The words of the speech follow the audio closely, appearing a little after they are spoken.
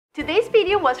Today's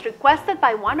video was requested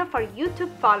by one of our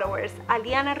YouTube followers,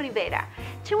 Aliana Rivera.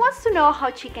 She wants to know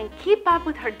how she can keep up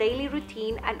with her daily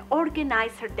routine and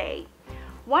organize her day.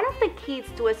 One of the keys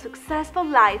to a successful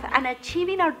life and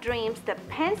achieving our dreams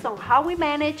depends on how we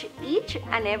manage each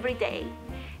and every day.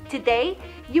 Today,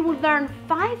 you will learn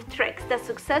 5 tricks that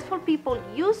successful people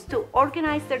use to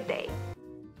organize their day.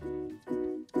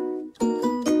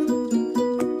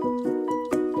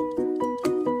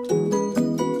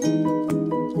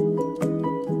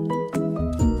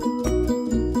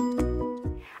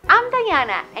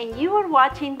 Diana, and you are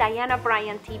watching Diana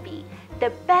Bryant TV, the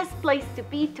best place to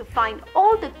be to find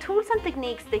all the tools and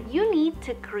techniques that you need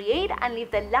to create and live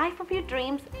the life of your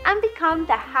dreams and become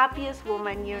the happiest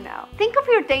woman you know. Think of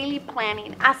your daily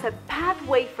planning as a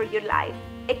pathway for your life.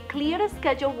 A clear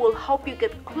schedule will help you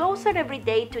get closer every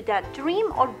day to that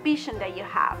dream or vision that you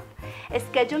have.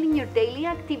 Scheduling your daily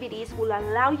activities will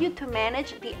allow you to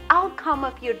manage the outcome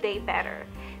of your day better.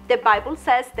 The Bible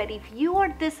says that if you are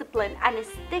disciplined and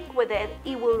stick with it,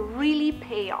 it will really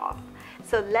pay off.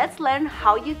 So let's learn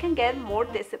how you can get more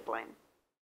discipline.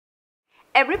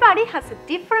 Everybody has a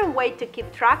different way to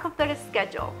keep track of their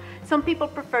schedule. Some people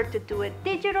prefer to do it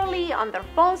digitally on their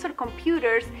phones or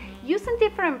computers using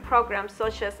different programs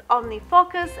such as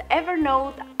OmniFocus,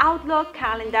 Evernote, Outlook,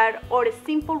 Calendar, or a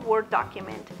simple Word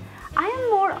document. I am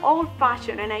more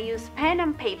old-fashioned and I use pen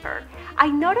and paper. I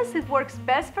notice it works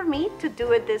best for me to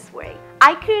do it this way.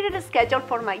 I created a schedule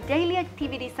for my daily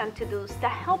activities and to-dos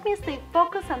that help me stay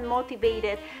focused and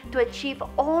motivated to achieve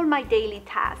all my daily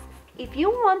tasks. If you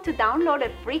want to download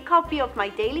a free copy of my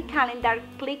daily calendar,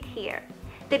 click here.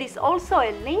 There is also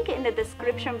a link in the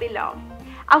description below.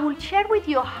 I will share with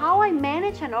you how I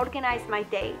manage and organize my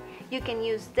day. You can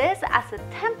use this as a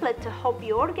template to help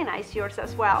you organize yours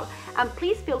as well, and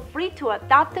please feel free to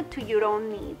adapt it to your own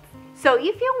needs. So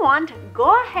if you want,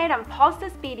 go ahead and pause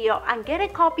this video and get a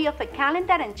copy of the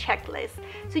calendar and checklist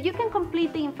so you can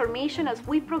complete the information as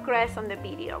we progress on the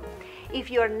video. If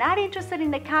you are not interested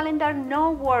in the calendar,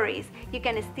 no worries. You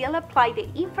can still apply the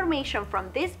information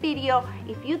from this video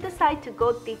if you decide to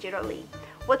go digitally.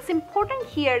 What's important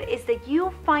here is that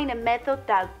you find a method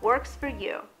that works for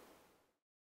you.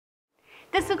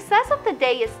 The success of the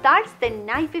day starts the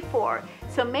night before,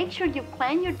 so make sure you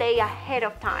plan your day ahead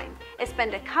of time.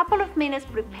 Spend a couple of minutes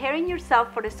preparing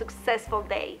yourself for a successful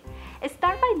day.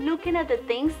 Start by looking at the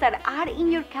things that are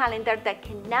in your calendar that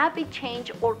cannot be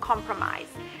changed or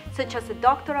compromised, such as a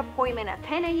doctor appointment at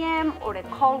 10 a.m. or a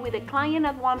call with a client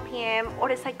at 1 p.m. or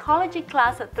a psychology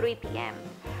class at 3 p.m.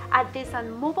 Add these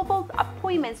unmovable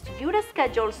appointments to your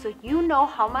schedule so you know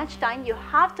how much time you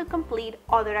have to complete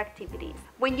other activities.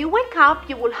 When you wake up,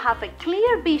 you will have a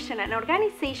clear vision and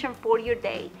organization for your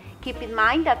day. Keep in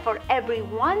mind that for every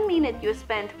 1 minute you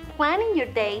spend planning your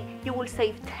day, you will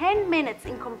save 10 minutes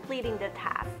in completing the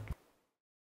task.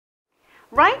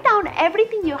 Write down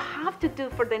everything you have to do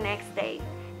for the next day.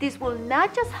 This will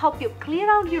not just help you clear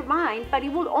out your mind, but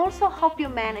it will also help you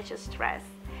manage stress.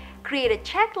 Create a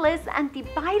checklist and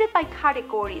divide it by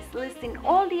categories, listing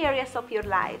all the areas of your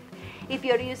life. If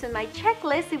you're using my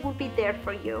checklist, it will be there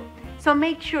for you. So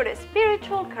make sure the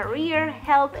spiritual, career,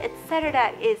 health,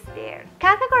 etc. is there.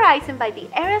 Categorizing by the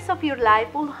areas of your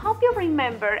life will help you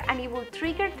remember, and it will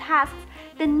trigger tasks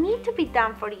that need to be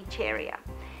done for each area.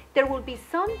 There will be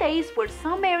some days where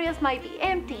some areas might be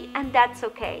empty, and that's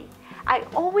okay. I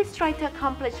always try to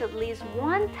accomplish at least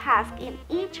one task in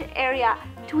each area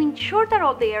to ensure that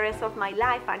all the areas of my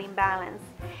life are in balance.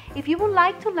 If you would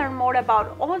like to learn more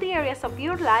about all the areas of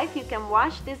your life, you can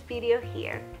watch this video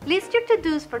here. List your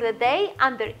to-dos for the day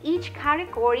under each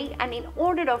category and in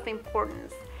order of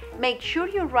importance. Make sure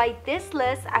you write this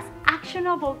list as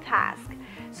actionable tasks.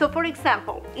 So for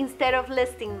example, instead of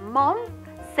listing mom,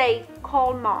 say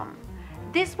call mom.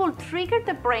 This will trigger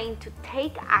the brain to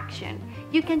take action.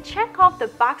 You can check off the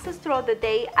boxes throughout the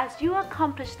day as you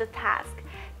accomplish the task.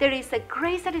 There is a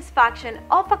great satisfaction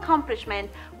of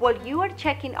accomplishment while you are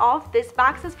checking off these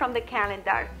boxes from the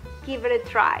calendar. Give it a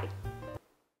try.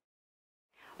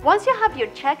 Once you have your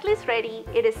checklist ready,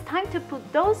 it is time to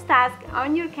put those tasks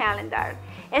on your calendar.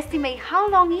 Estimate how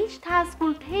long each task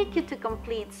will take you to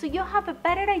complete so you have a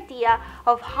better idea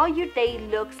of how your day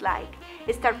looks like.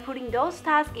 Start putting those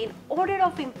tasks in order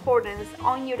of importance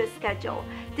on your schedule.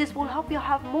 This will help you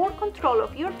have more control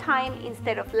of your time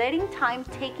instead of letting time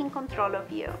taking control of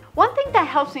you. One thing that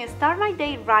helps me start my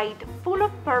day right, full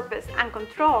of purpose and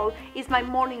control, is my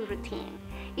morning routine.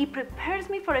 It prepares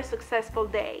me for a successful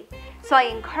day. So I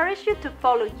encourage you to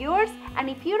follow yours, and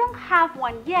if you don't have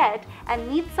one yet and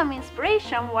need some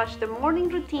inspiration, watch the morning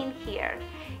routine here.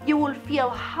 You will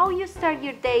feel how you start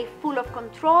your day full of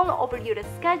control over your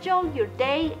schedule, your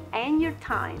day, and your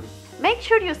time. Make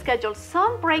sure you schedule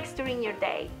some breaks during your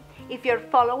day. If you're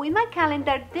following my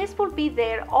calendar, this will be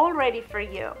there already for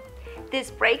you. These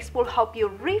breaks will help you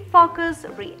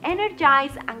refocus,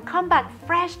 re-energize, and come back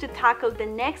fresh to tackle the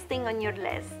next thing on your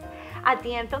list. At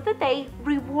the end of the day,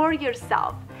 reward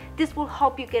yourself. This will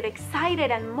help you get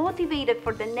excited and motivated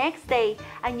for the next day,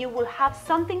 and you will have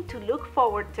something to look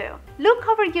forward to. Look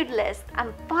over your list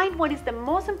and find what is the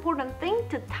most important thing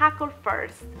to tackle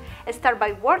first. Start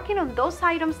by working on those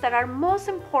items that are most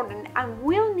important and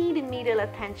will need immediate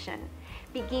attention.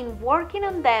 Begin working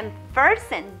on them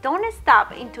first and don't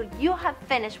stop until you have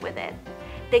finished with it.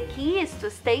 The key is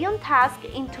to stay on task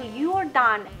until you are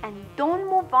done and don't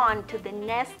move on to the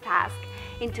next task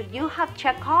until you have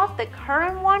checked off the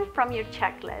current one from your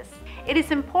checklist. It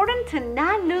is important to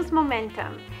not lose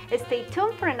momentum. Stay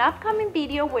tuned for an upcoming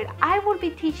video where I will be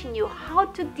teaching you how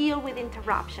to deal with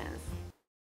interruptions.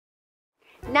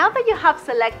 Now that you have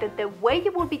selected the way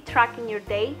you will be tracking your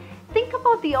day, think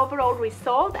about the overall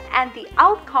result and the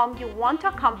outcome you want to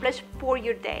accomplish for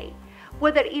your day.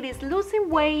 Whether it is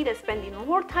losing weight, spending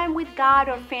more time with God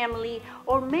or family,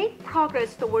 or make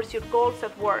progress towards your goals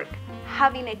at work,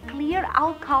 having a clear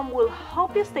outcome will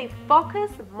help you stay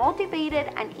focused,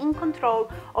 motivated, and in control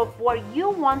of what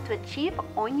you want to achieve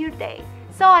on your day.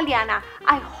 So Aliana,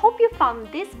 I hope you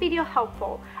found this video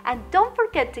helpful, and don't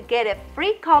forget to get a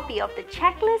free copy of the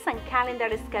checklist and calendar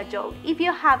schedule if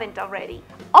you haven't already.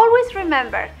 Always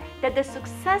remember that the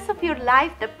success of your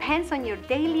life depends on your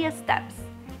daily steps.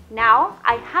 Now,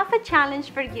 I have a challenge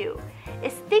for you.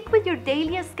 Stick with your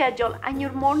daily schedule and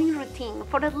your morning routine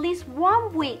for at least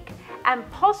 1 week and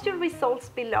post your results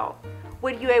below.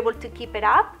 Were you able to keep it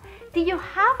up? Did you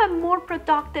have a more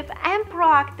productive and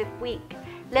proactive week?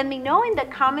 Let me know in the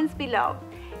comments below.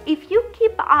 If you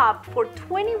keep up for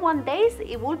 21 days,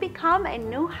 it will become a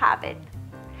new habit.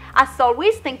 As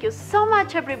always, thank you so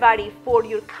much everybody for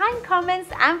your kind comments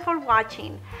and for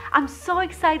watching. I'm so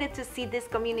excited to see this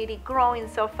community growing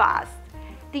so fast.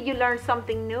 Did you learn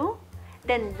something new?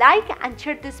 Then like and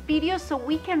share this video so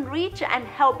we can reach and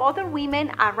help other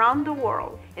women around the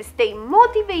world. Stay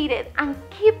motivated and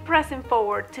keep pressing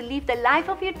forward to live the life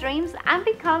of your dreams and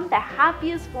become the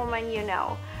happiest woman you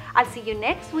know. I'll see you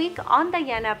next week on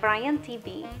Diana Bryant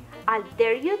TV. I'll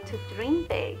dare you to dream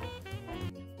big.